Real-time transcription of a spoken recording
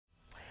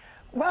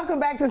Welcome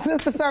back to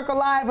Sister Circle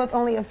Live. With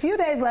only a few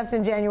days left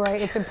in January,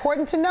 it's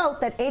important to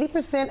note that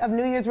 80% of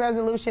New Year's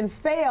resolutions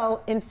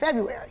fail in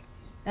February.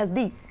 That's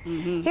deep.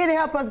 Here to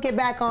help us get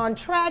back on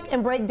track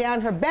and break down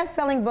her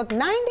best-selling book,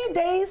 90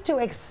 Days to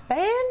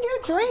Expand Your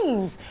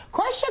Dreams,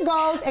 Crush Your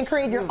Goals, and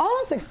Create Your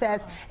Own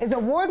Success, is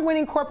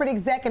award-winning corporate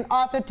exec and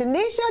author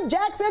Teneshia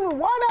Jackson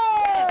Warner.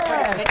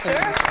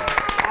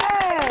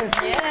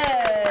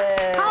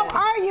 Yes. How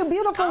are you,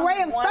 beautiful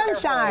ray of wonderful.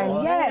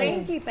 sunshine?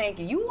 Yes. Thank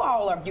you. You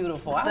all are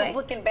beautiful. I was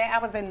looking back,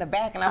 I was in the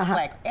back, and I was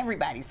like,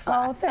 everybody's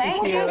fine. Oh,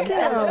 thank you.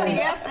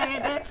 I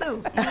said that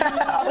too.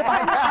 Oh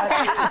my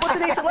God. Well,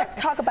 Teneshia, let's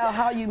talk about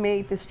how you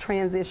made this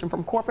transition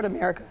from corporate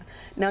America.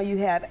 Now you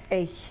have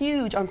a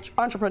huge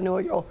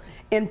entrepreneurial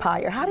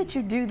empire. How did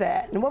you do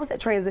that? And what was that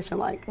transition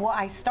like? Well,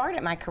 I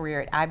started my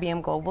career at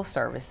IBM Global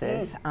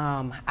Services.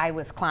 I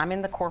was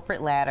climbing the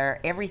corporate ladder.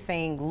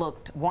 Everything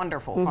looked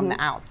wonderful from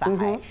the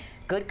outside.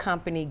 Good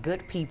company,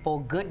 good people,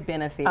 good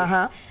benefits.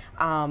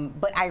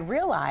 But I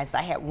realized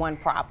I had one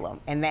problem,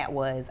 and that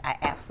was I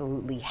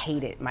absolutely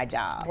hated my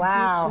job.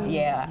 Wow.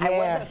 Yeah, I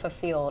wasn't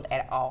fulfilled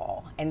at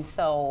all. And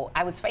so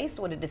I was faced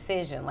with a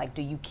decision, like,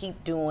 do you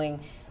keep doing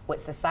what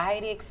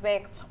society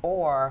expects,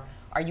 or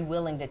are you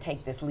willing to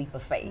take this leap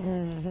of faith?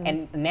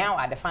 And now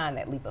I define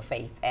that leap of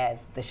faith as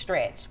the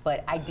stretch,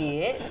 but I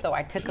did. So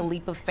I took a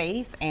leap of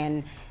faith,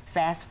 and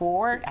fast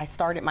forward, I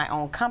started my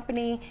own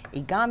company,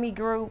 Igami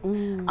Group,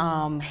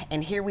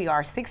 and here we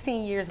are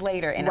 16 years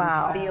later, and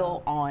I'm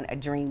still on a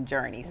dream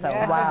journey. So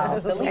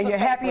And you're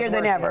happier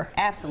than ever.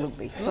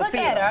 Absolutely. Look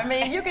at her. I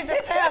mean, you can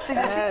just tell she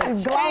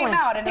just came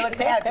out and looked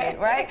happy,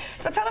 right?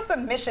 So tell us the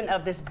mission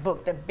of this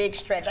book, The Big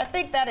Stretch. I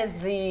think that is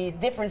the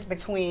difference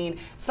between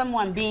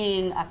someone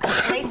being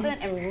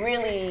complacent and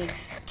really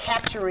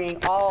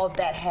capturing all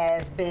that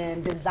has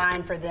been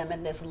designed for them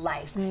in this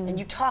life. And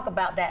you talk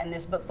about that in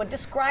this book, but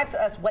describe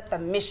to us what the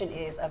mission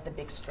is of The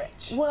Big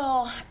Stretch.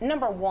 Well,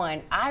 number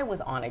one, I was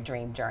on a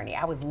dream journey.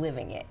 I was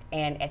living it.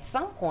 And at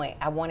some point,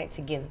 I wanted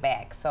to give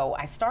back. So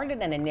I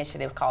started an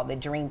initiative called the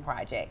Dream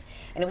Project.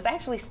 And it was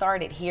actually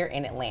started here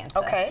in Atlanta.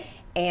 Okay.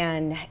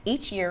 And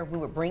each year, we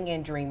would bring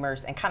in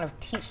dreamers and kind of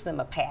teach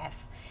them a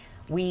path.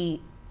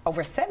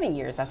 Over 7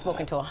 years, I've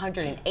spoken to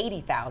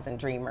 180,000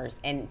 dreamers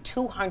and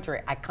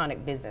 200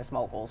 iconic business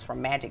moguls,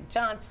 from Magic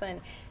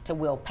Johnson to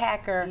Will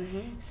Packer.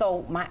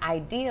 So my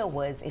idea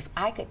was, if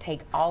I could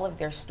take all of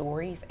their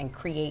stories and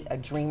create a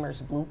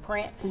dreamer's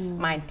blueprint,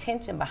 my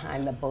intention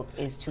behind the book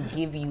is to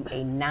give you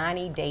a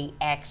 90-day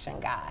action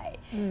guide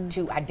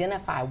to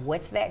identify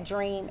what's that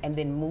dream and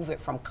then move it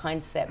from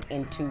concept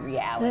into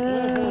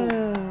reality.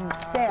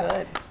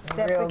 Steps.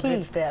 Steps Real are key.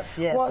 good steps,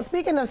 yes. Well,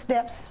 speaking of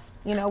steps,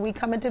 you know, we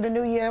come into the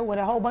new year with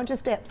a whole bunch of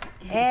steps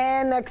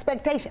and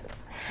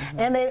expectations.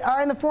 And they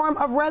are in the form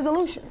of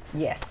resolutions.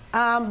 Yes.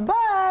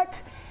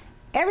 But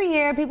every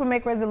year people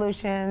make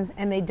resolutions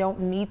and they don't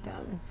meet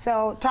them.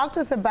 So talk to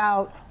us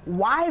about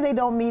why we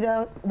don't meet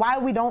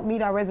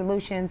our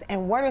resolutions,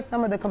 and what are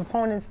some of the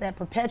components that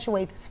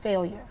perpetuate this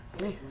failure?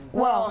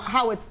 Well,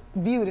 how it's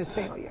viewed as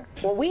failure.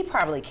 Well, we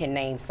probably can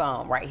name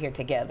some right here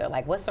together.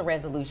 Like, what's the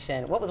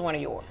resolution? What was one of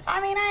yours? I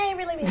mean, I ain't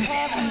really been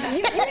having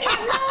you have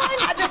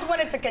none. I just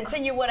wanted to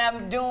continue what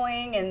I'm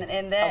doing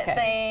and that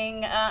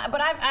thing.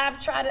 But I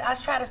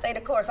try to stay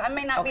the course. I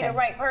may not be the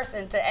right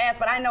person to ask,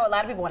 but I know a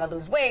lot of people want to want to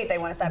lose weight. They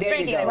want to stop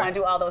drinking. They want to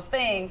do all those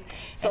things.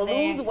 So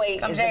lose weight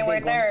come is January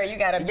the big 3rd, one. you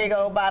got a big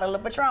old bottle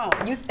of Patron. Oh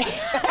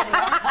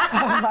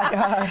my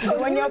God. So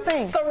Doing your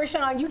thing. So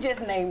Rashawn, you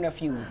just named a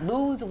few.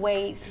 Lose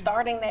weight,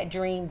 starting that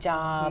dream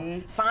job,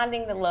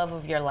 finding the love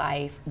of your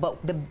life.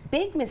 But the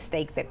big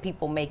mistake that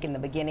people make in the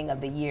beginning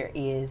of the year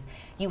is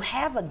you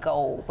have a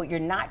goal, but you're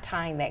not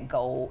tying that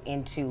goal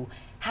into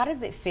how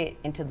does it fit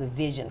into the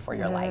vision for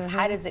your life?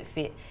 How does it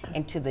fit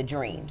into the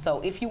dream?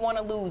 So if you want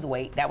to lose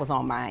weight, that was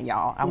on mine,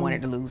 y'all. I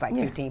wanted to lose like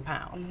 15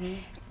 pounds.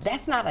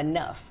 That's not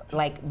enough.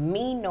 Like,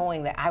 me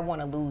knowing that I want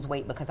to lose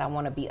weight because I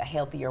want to be a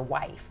healthier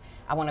wife.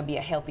 I want to be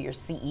a healthier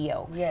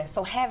CEO. Yes.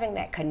 So having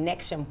that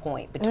connection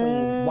point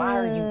between why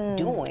are you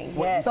doing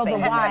what you So say the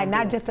you're why, gonna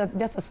not do.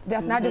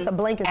 not just a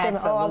blanket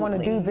statement. Oh, I want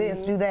to do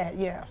this, do that.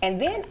 Yeah.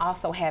 And then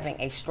also having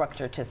a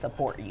structure to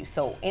support you.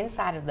 So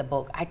inside of the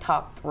book, I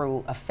talk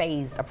through a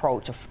phased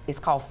approach. It's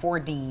called 4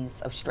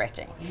 Ds of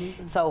stretching.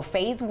 So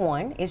phase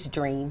 1 is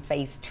dream,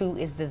 phase 2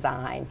 is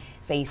design,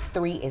 phase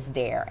 3 is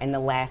dare, and the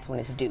last one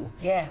is do.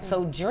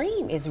 So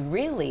dream is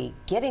really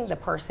getting the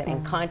person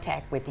in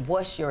contact with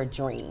what's your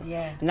dream.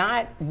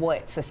 Not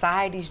what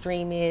society's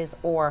dream is,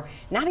 or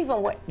not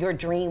even what your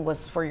dream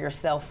was for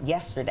yourself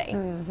yesterday.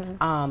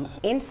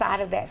 Inside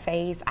of that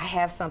phase, I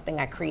have something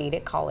I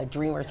created called a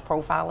Dreamer's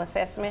Profile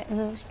Assessment,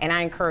 and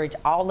I encourage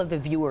all of the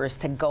viewers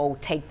to go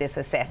take this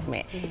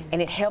assessment,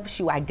 and it helps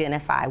you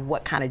identify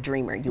what kind of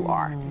dreamer you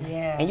are.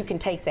 And you can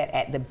take that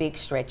at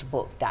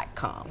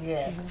thebigstretchbook.com.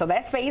 So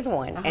that's phase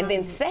 1. And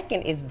then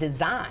second is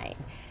design.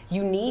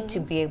 You need to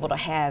be able to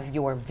have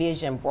your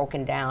vision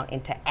broken down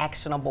into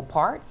actionable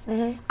parts.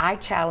 I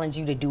challenge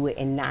you to do it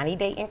in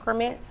 90-day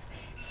increments.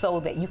 so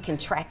that you can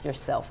track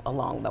yourself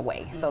along the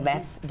way. So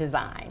that's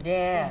design.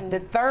 Yeah. The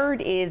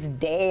third is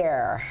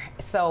dare.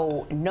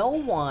 So no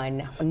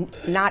one,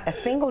 not a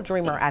single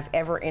dreamer I've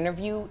ever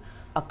interviewed,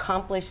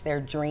 accomplished their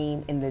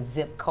dream in the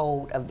zip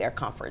code of their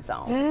comfort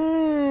zone.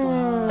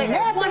 Say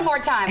that one more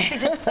time to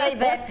just say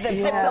that the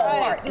zip code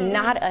part.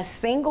 Not a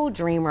single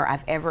dreamer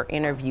I've ever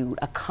interviewed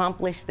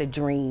accomplished the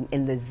dream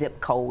in the zip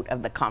code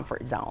of the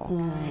comfort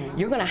zone.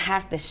 You're gonna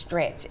have to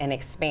stretch and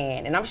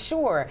expand, and I'm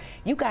sure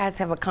you guys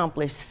have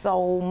accomplished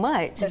so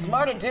much. There's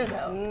more to do,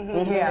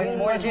 though. Yeah, There's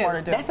more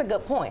to do. That's a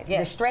good point. Yes.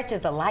 The stretch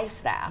is a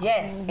lifestyle.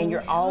 Yes. And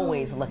you're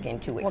always looking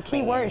to expand. Well,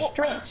 key word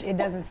stretch. It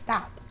doesn't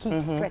stop.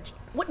 Keep stretching.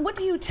 What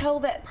do you tell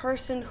that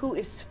person who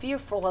is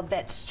fearful of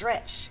that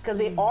stretch? Because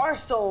they are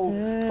so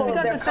full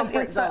of their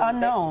comfort it's zone. the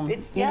unknown.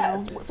 It's, you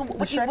yes. know? So The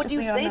what do stretch you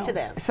is the say to unknown.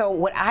 them? So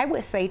what I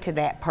would say to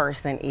that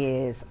person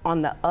is,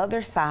 on the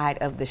other side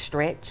of the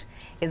stretch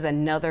is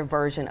another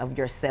version of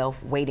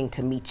yourself waiting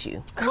to meet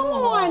you. Come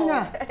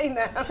on.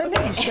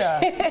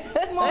 Teneshia.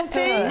 Come on, T.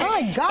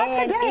 My God,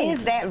 And today.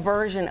 is that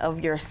version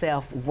of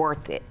yourself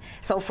worth it?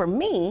 So for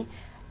me,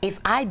 if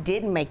I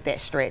didn't make that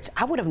stretch,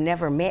 I would have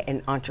never met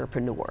an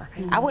entrepreneur.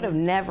 I would have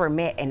never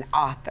met an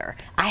author.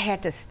 I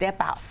had to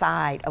step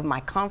outside of my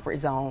comfort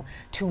zone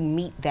to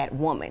meet that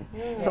woman.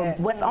 So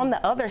what's on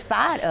the other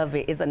side of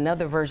it is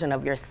another version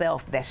of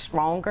yourself that's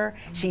stronger.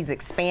 She's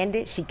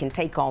expanded. She can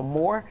take on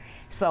more.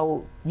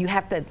 So you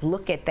have to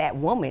look at that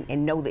woman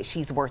and know that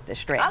she's worth the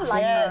stretch. I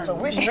like that. So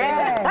we're stretching.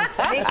 Yes.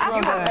 You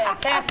are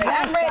fantastic.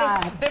 I'm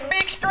ready. The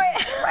big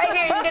stretch right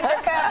here. You can get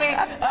your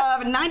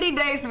copy of 90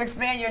 Days to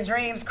Expand Your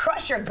Dreams,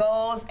 Crush Your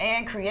Goals,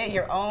 and Create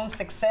Your Own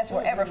Success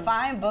wherever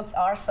fine books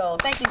are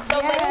sold. Thank you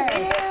so much,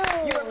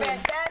 Teneshia. You were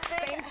fantastic.